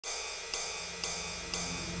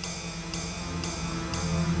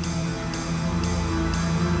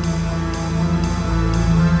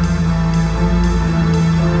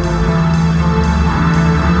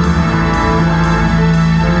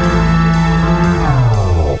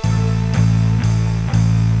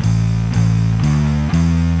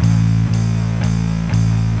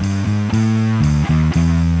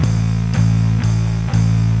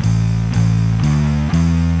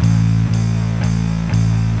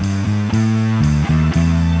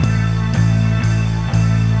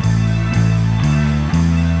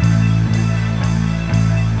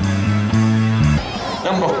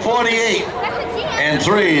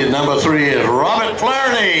And number 3 is Robert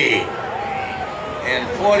Flaherty. And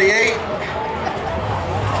 48.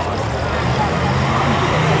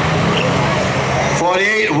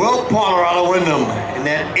 48, Will Potter out of Wyndham in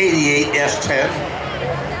that 88 S10.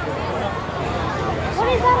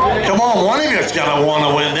 Come on, one of you's gonna want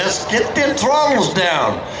to win this. Get them throttles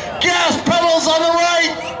down. Gas pedals on the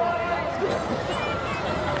right.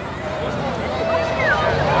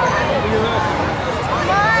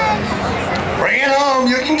 Bring it home.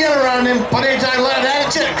 You can get around him. Put any time left.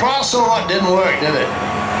 That's it. Crossover didn't work, did it?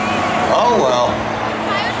 Oh well.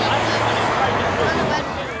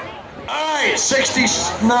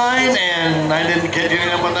 69, and I didn't get you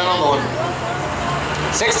up on that other one.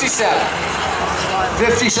 67.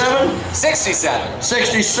 57? 67.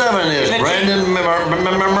 67 is Brandon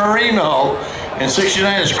Marino, and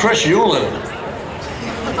 69 is Chris Hewlin.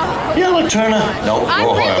 Yellow Turner. No,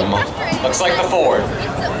 go home. Looks like the Ford.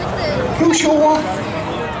 You sure?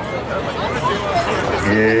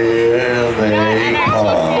 Here they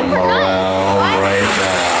come around right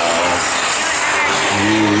now.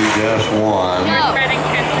 You just won.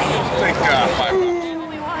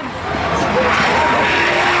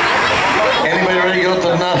 Anybody ready to go to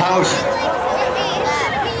the nut house?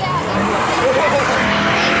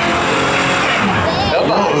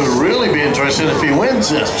 Well, it would really be interesting if he wins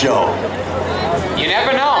this, Joe. You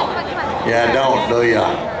never know. Yeah, don't, do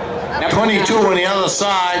ya? 22 on the other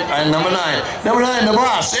side, and number 9. Number 9, the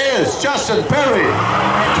boss is Justin Perry.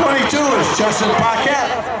 22 is Justin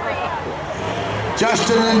Paquette.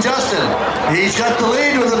 Justin and Justin. He's got the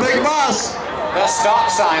lead with the big boss. The stop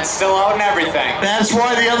sign's still out and everything. That's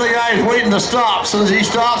why the other guy is waiting to stop. As soon as he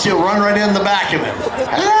stops, he'll run right in the back of him.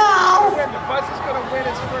 Hello! The bus is going to win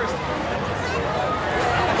his first.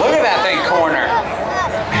 Look at that thing corner.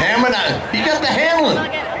 Hammering on. You got the handling.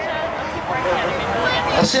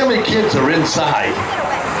 Let's see how many kids are inside.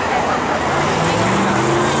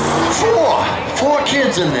 4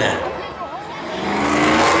 kids in there.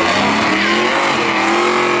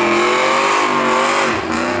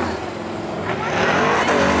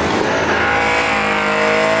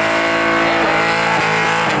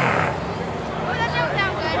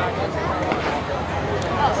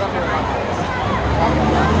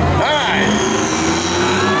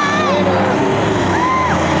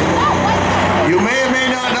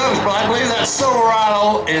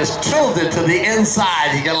 Silverado is tilted to the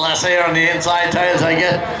inside. He got less air on the inside tires, I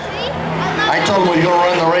guess. I told him we're going to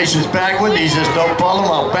run the races backward. He says, don't pull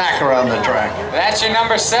them, I'll back around the track. That's your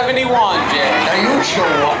number 71, Jay. Are you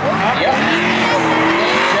sure? Yep.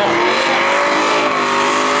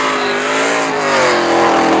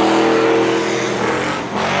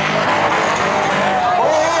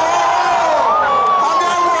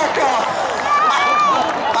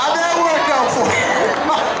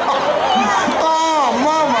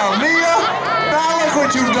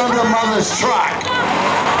 You've done to mother's truck.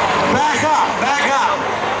 Back up, back up.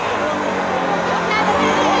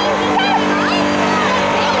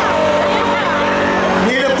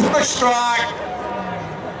 Need a push truck.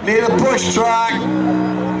 Need a push truck.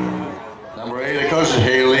 Number 8, of course, is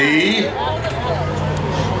Haley.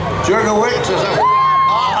 Jurgowicz is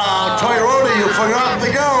Toyota, you forgot to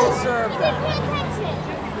go.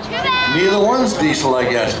 Neither one's diesel, I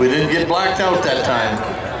guess. We didn't get blacked out that time.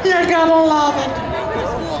 You're gonna love it.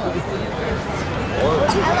 I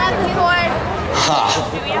love you, Ford. Ha!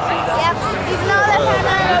 Yep.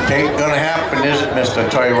 Ain't gonna happen, is it, Mr.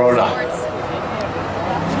 Toyota?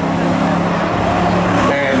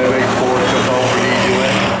 And the big Ford took over easy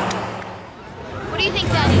with. What do you think,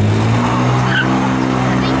 Daddy?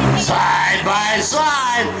 Side by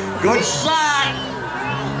side. Good shot.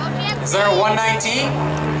 Is there a 119?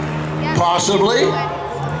 Possibly.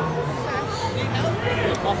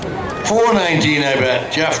 419, I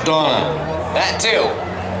bet. Jeff Donna. That too.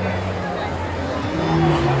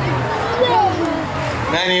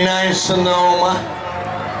 99 Sonoma.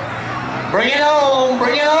 Bring it home,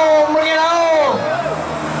 bring it home, bring it home.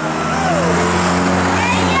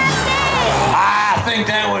 I think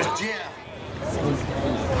that was Jeff.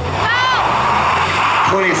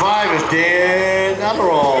 25 is Dan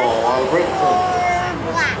Navarro.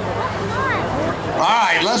 All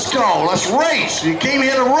right, let's go. Let's race. You came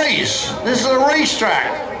here to race. This is a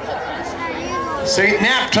racetrack. St.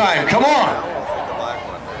 Nap time. Come on.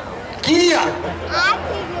 Yeah.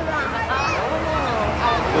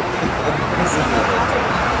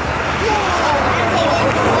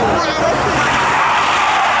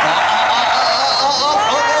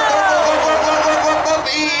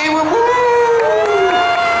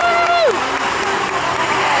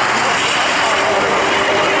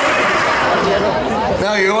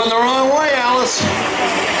 No, you're going the wrong way, Alice.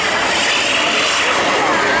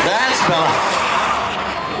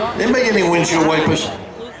 any windshield wipers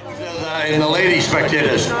in the lady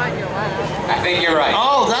Spectators. I think you're right.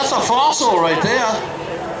 Oh, that's a Fossil right there.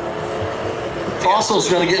 Fossil's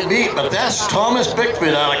gonna get beat, but that's Thomas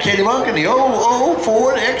Bickford out of Katy Monk in the 00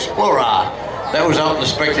 Ford Explorer. That was out in the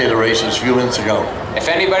Spectator races a few minutes ago. If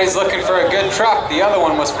anybody's looking for a good truck, the other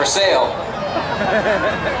one was for sale.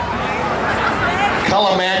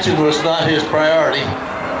 Color matching was not his priority.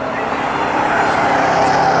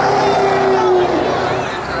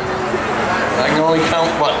 I can only count,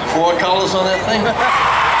 what, 4 colors on that thing?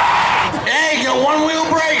 Hey, you got 1-wheel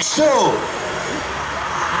brakes too.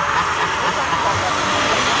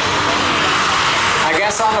 I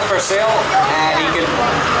guess on the for sale, and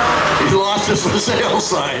He lost his for sale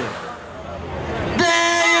sign.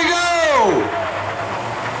 There you go!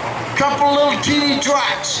 Couple little teeny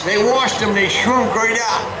trucks. They washed them, they shrunk right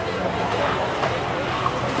out.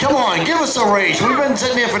 Come on, give us a race. We've been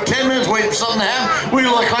sitting here for 10 minutes waiting for something to happen. We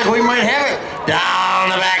look like we might have it. Down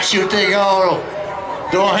the back chute they go.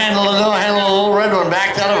 Door handle, a little red one.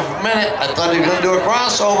 Backed out of a minute. I thought he was going to do a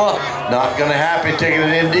crossover. Not going to happen. Taking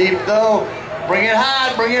it in deep though. Bring it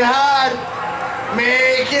hard, bring it hard.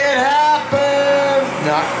 Make it happen.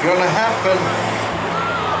 Not going to happen.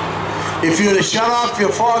 If you'd have shut off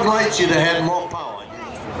your fog lights, you'd have had more power.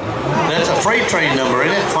 That's a freight train number,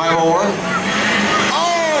 isn't it? 501?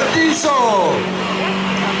 Oh, diesel!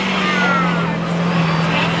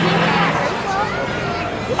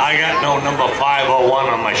 I got no number 501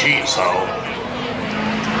 on my sheet, so.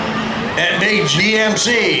 That big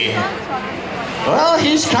GMC. Well,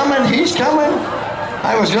 he's coming, he's coming.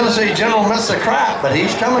 I was going to say General Mr. Crap, but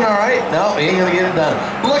he's coming all right. No, he ain't going to get it done.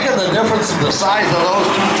 Look at the difference in the size of those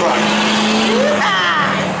two trucks.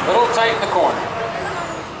 a little tight in the corner.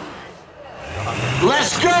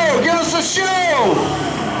 Let's go! Give us a show!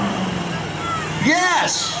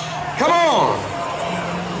 Yes! Come on!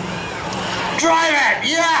 Drive it!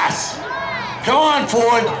 Yes! Come on,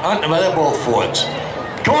 Ford. But they're both Fords.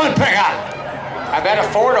 Come on, pick up! I bet a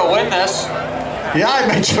Ford will win this. Yeah, I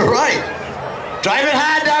bet you're right. Drive it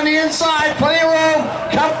hard down the inside, plenty of room.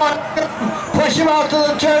 Come on, push him out to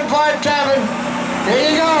the turn 5 tavern. Here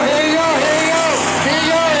you go, here you go, here you go, here you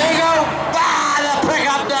go, here you go. Ah, the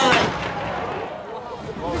pickup done it.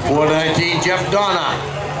 419 Jeff Donner.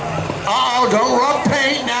 Uh-oh, don't rub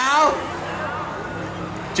paint now.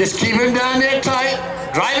 Just keep him down there tight.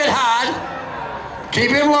 Drive it hard.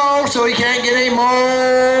 Keep him low so he can't get any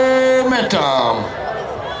momentum.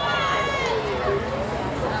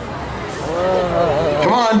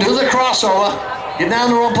 Come on, do the crossover. Get down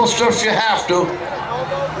the rumple strips if you have to.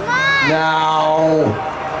 Now.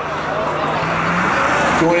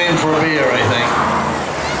 Going in for a beer, I think.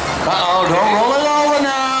 Uh-oh, don't roll it over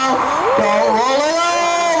now. Don't roll it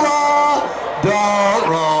over. Don't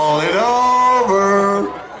roll it over.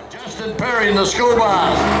 Justin Perry in the school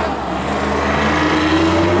bus.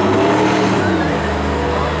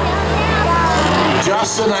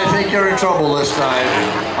 Justin, I think you're in trouble this time.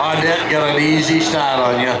 Audette got an easy start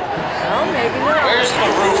on you. Oh, maybe not. Where's the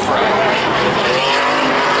roof rack?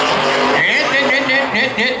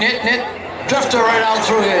 Drifter right out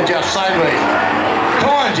through here, Jeff, sideways. Come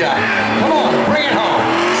on, Jeff. Come on, bring it home.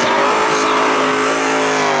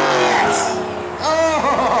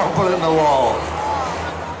 Oh, put it in the wall.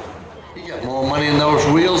 You got more money in those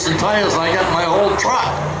wheels and tires than I got in my whole truck.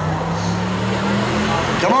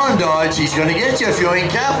 Come on, Dodge, he's gonna get you if you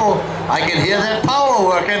ain't careful. I can hear that power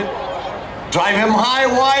working. Drive him high,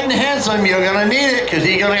 wide, and handsome. You're gonna need it, because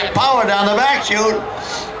he's gonna get power down the back chute.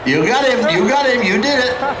 You got him, you did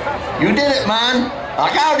it. You did it, man.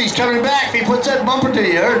 Look out, he's coming back. If he puts that bumper to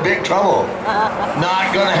you, you're in big trouble.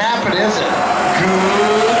 Not gonna happen, is it?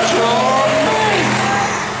 Good job, man.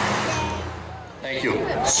 Thank you,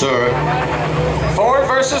 sir. Ford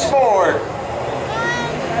versus Ford.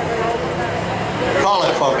 Call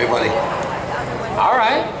it for me, buddy. All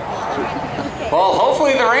right. Well,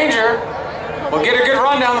 hopefully the Ranger will get a good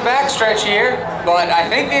run down the backstretch here, but I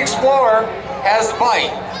think the Explorer has the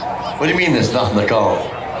bite. What do you mean there's nothing to call?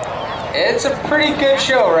 It's a pretty good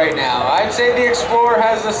show right now. I'd say the Explorer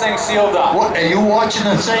has this thing sealed up. What, are you watching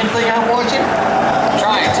the same thing I'm watching?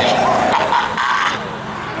 Trying to.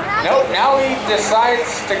 Nope, now he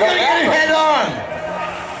decides to go Get that way. head on!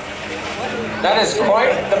 That is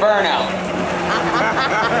quite the burnout.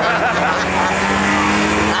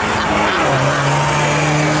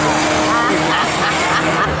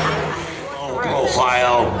 Oh,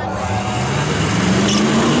 profile.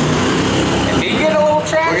 If he get a little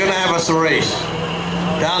traction. We're gonna have us a race.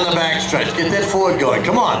 Down the back stretch. Get that Ford going.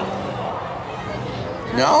 Come on.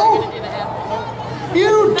 No?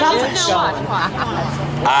 You tough.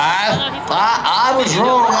 I was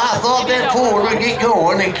wrong. I thought that Ford would get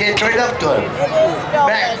going and catch right up to him.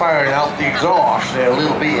 Backfiring out the exhaust there a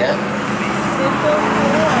little bit.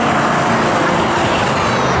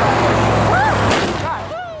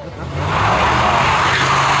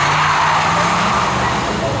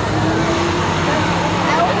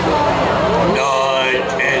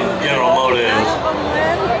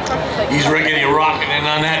 He's rickety rocking in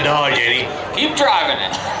on that Dodge, Eddie. Keep driving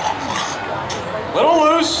it. Little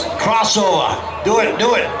loose. Crossover. Do it,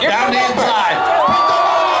 do it. Get down the the bumper. inside.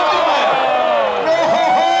 No!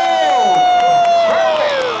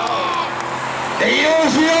 They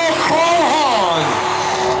use the old chrome horn.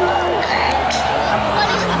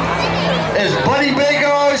 As Buddy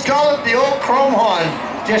Baker always called it, the old chrome horn.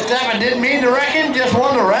 Just that didn't mean to reckon, just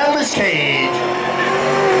wanted to rattle his cage.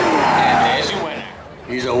 And there's your winner.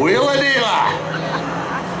 He's a wheeler dealer.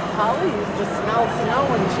 Holly used to smell snow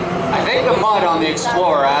when she was... I think the mud on the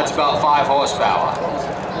Explorer adds about 5 horsepower.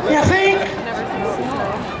 You think?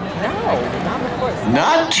 No, not before.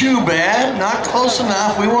 Not too bad, not close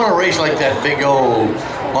enough. We want to race like that big old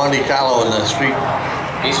Monte Carlo in the street.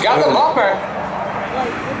 He's got the bumper.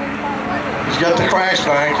 He's got the crash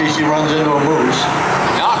bar in case he runs into a moose.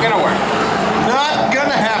 Not gonna work. Not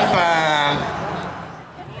gonna happen.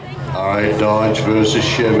 All right, Dodge versus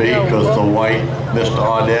Chevy, because the white Mr.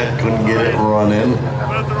 Audette couldn't get it running.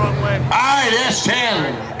 All right,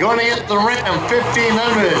 S10, going to get the Ram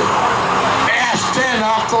 1500. S10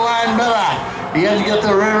 off the line better. He had to get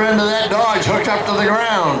the rear end of that Dodge hooked up to the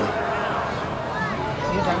ground.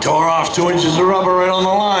 Tore off 2 inches of rubber right on the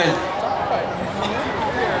line.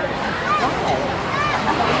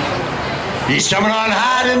 He's coming on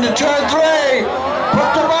hard into turn 3.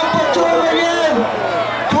 Put the bumper to him again.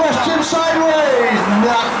 Twisting sideways.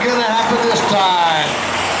 Not gonna happen this time.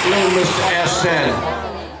 Little Mr. S10.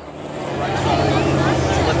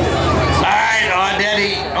 Alright,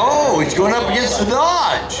 Audette. Oh, he's going up against the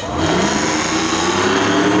Dodge.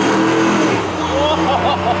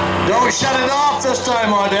 Don't shut it off this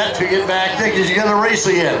time, Audette, to get back there, because you got to race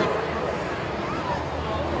again.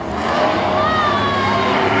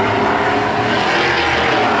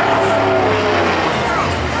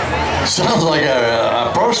 Sounds like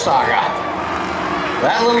a pro stocker.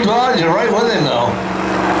 That little Dodge is right with him, though.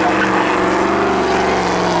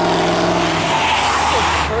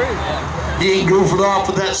 He ain't goofing off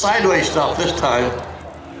with that sideways stuff this time.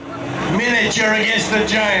 Miniature against the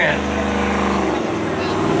Giant.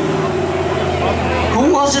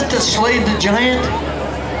 Who was it that slayed the Giant?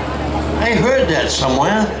 I heard that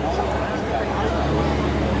somewhere.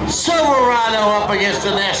 Silverado up against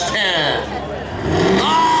an S10.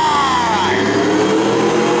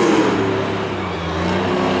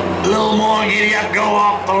 A little more giddy up, go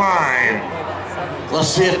off the line. Let's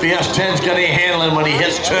see if the S10's got any handling when he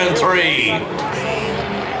hits turn 3.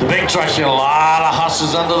 The big truck's got a lot of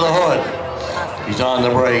husses under the hood. He's on the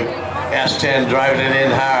brake. S10 driving it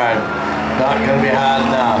in hard. Not gonna be hard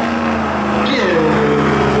enough.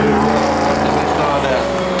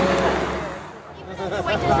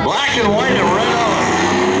 Black and white and red on.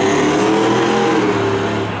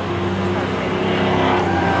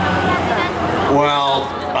 Well,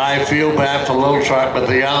 I feel bad for Little Truck, but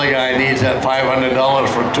the other guy needs that $500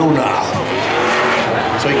 for tune-up.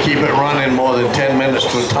 So you keep it running more than 10 minutes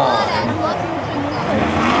to a time.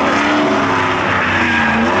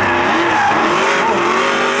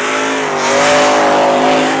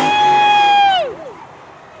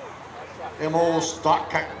 Them old stock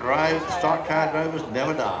car drivers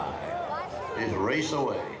never die. They race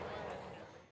away.